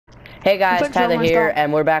Hey guys, like Tyler someone's here, gone.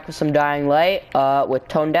 and we're back with some Dying Light, with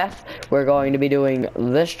Tone Deaf. We're going to be doing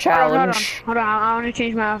this challenge. Hold on, I want to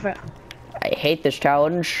change my outfit. I hate this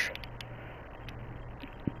challenge.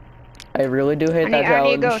 I really do hate that I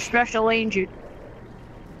need to go challenge. special lane shoot.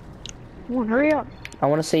 Come on, hurry up. I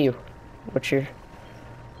want to see you. What's your...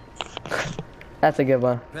 That's a good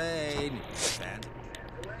one. Pain. Stand.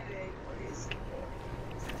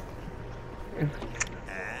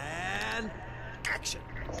 And action.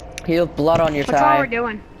 You have blood on your What's all we're tie.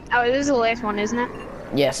 doing? Oh, this is the last one, isn't it?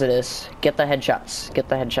 Yes, it is. Get the headshots. Get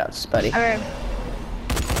the headshots, buddy. Okay.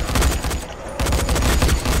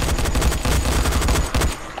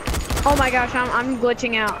 Oh my gosh, I'm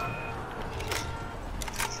glitching out.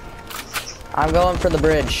 I'm going for the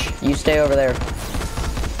bridge. You stay over there.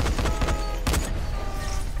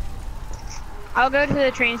 I'll go to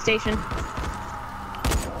the train station.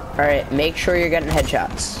 Alright, make sure you're getting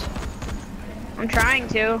headshots. I'm trying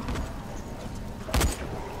to.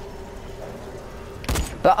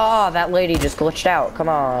 But, oh, that lady just glitched out. Come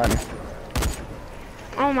on.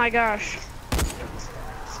 Oh my gosh.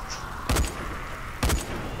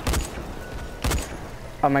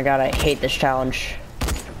 Oh my god, I hate this challenge.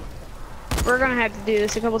 We're gonna have to do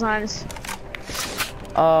this a couple times.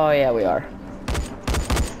 Oh, yeah, we are.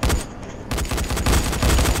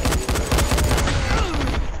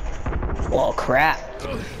 Well, crap.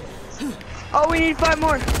 Oh, we need 5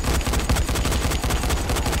 more.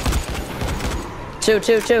 Two.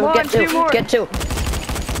 One, Get two. two more. Get two.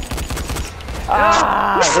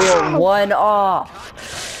 Ah, we are one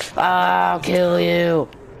off. I'll kill you.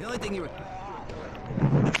 The only thing you were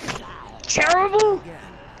Terrible.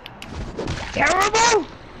 Terrible.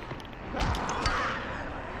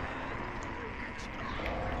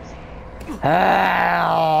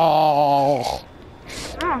 Ow.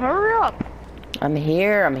 Oh, hurry up. I'm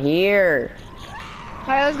here. All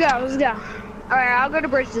right, let's go. All right, I'll go to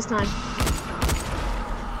bridge this time.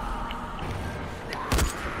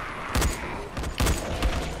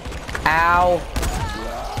 Ow.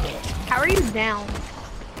 How are you down?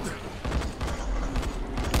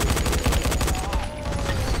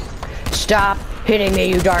 Stop hitting me,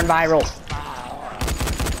 you darn viral.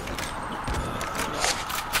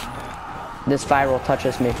 This viral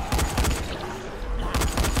touches me.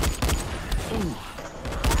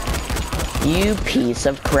 You piece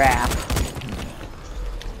of crap.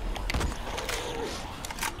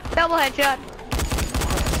 Double headshot.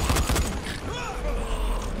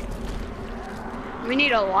 We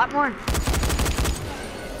need a lot more.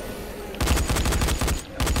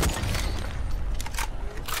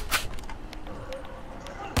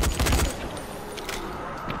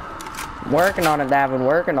 Working on it, Davin,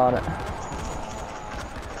 working on it.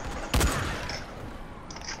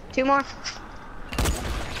 2 more.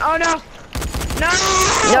 Oh no. No!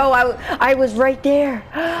 No, I was right there.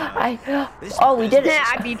 Oh, we did it. Yeah,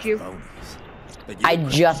 I beat you. I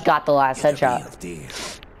just got the last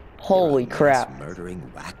headshot. Holy crap.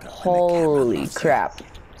 Holy crap.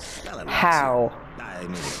 How?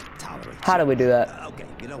 How do we do that? Okay,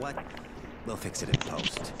 you know what? We'll fix it in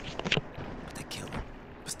post. But the kill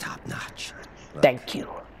was top notch. Look, Thank you.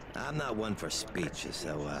 I'm not one for speeches,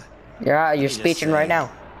 so You're speeching right now.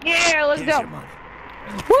 Yeah, let's here's go. your money.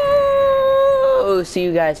 Woo! See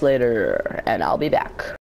you guys later, and I'll be back.